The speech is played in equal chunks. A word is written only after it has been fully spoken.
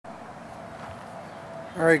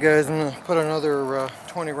Alright guys, I'm going to put another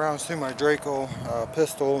 20 rounds through my Draco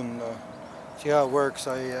pistol and see how it works.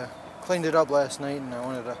 I cleaned it up last night and I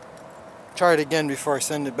wanted to try it again before I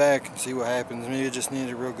send it back and see what happens. Maybe it just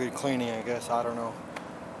needed a real good cleaning, I guess, I don't know.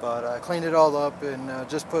 But I cleaned it all up and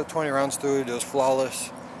just put 20 rounds through it. It was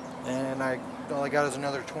flawless. And all I got is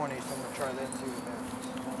another 20, so I'm going to try that and see what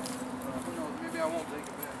happens. Who knows, maybe I won't take it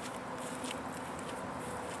back.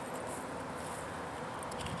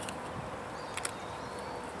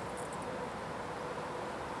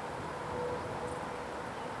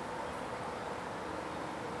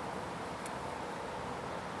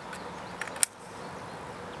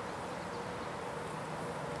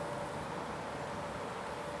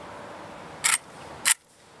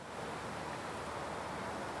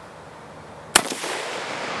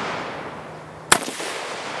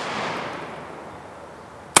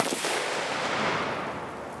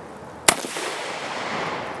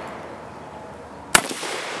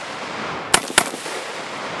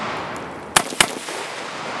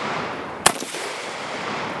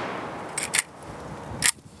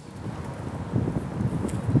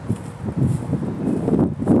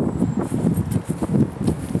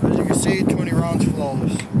 See, 20 rounds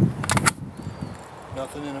flawless.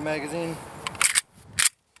 Nothing in the magazine.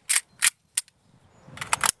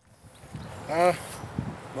 Well,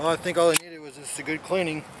 I think all I needed was just a good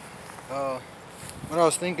cleaning. What I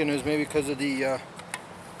was thinking is maybe because of the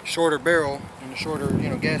shorter barrel and the shorter,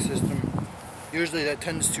 gas system. Usually that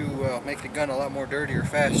tends to make the gun a lot more dirtier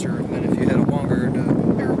faster than if you had a longer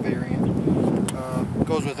barrel variant. It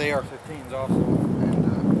goes with AR-15s also,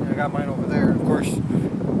 and I got mine over there. And of course,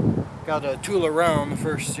 got a tool around the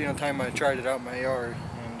first time I tried it out in my yard,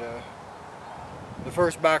 and the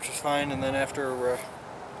first box was fine, and then after a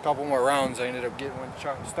couple more rounds I ended up getting one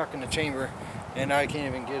stuck in the chamber and I can't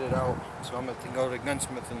even get it out, so I'm going to go to the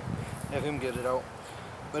gunsmith and have him get it out.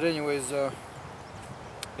 But anyways,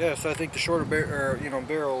 yeah, so I think the shorter barrel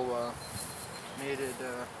made it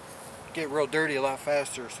get real dirty a lot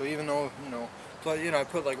faster. So even though I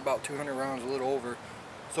put like about 200 rounds, a little over,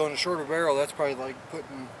 so in a shorter barrel that's probably like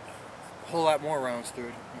putting a whole lot more rounds through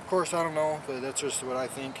it. Of course, I don't know, but that's just what I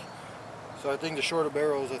think. So I think the shorter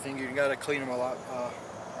barrels, I think you got to clean them a lot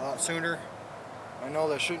sooner. I know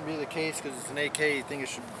that shouldn't be the case because it's an AK. You think it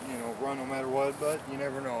should, run no matter what, but you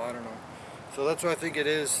never know. I don't know. So that's what I think it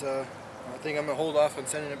is. I think I'm gonna hold off on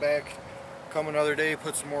sending it back. Come another day,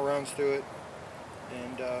 put some more rounds through it,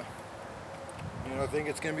 and I think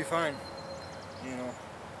it's gonna be fine.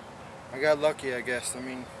 I got lucky, I guess. I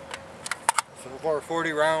mean, so far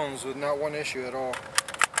 40 rounds with not one issue at all.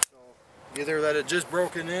 So either that it just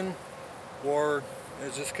broken in, or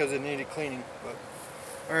it's just because it needed cleaning. But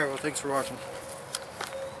alright, well, thanks for watching.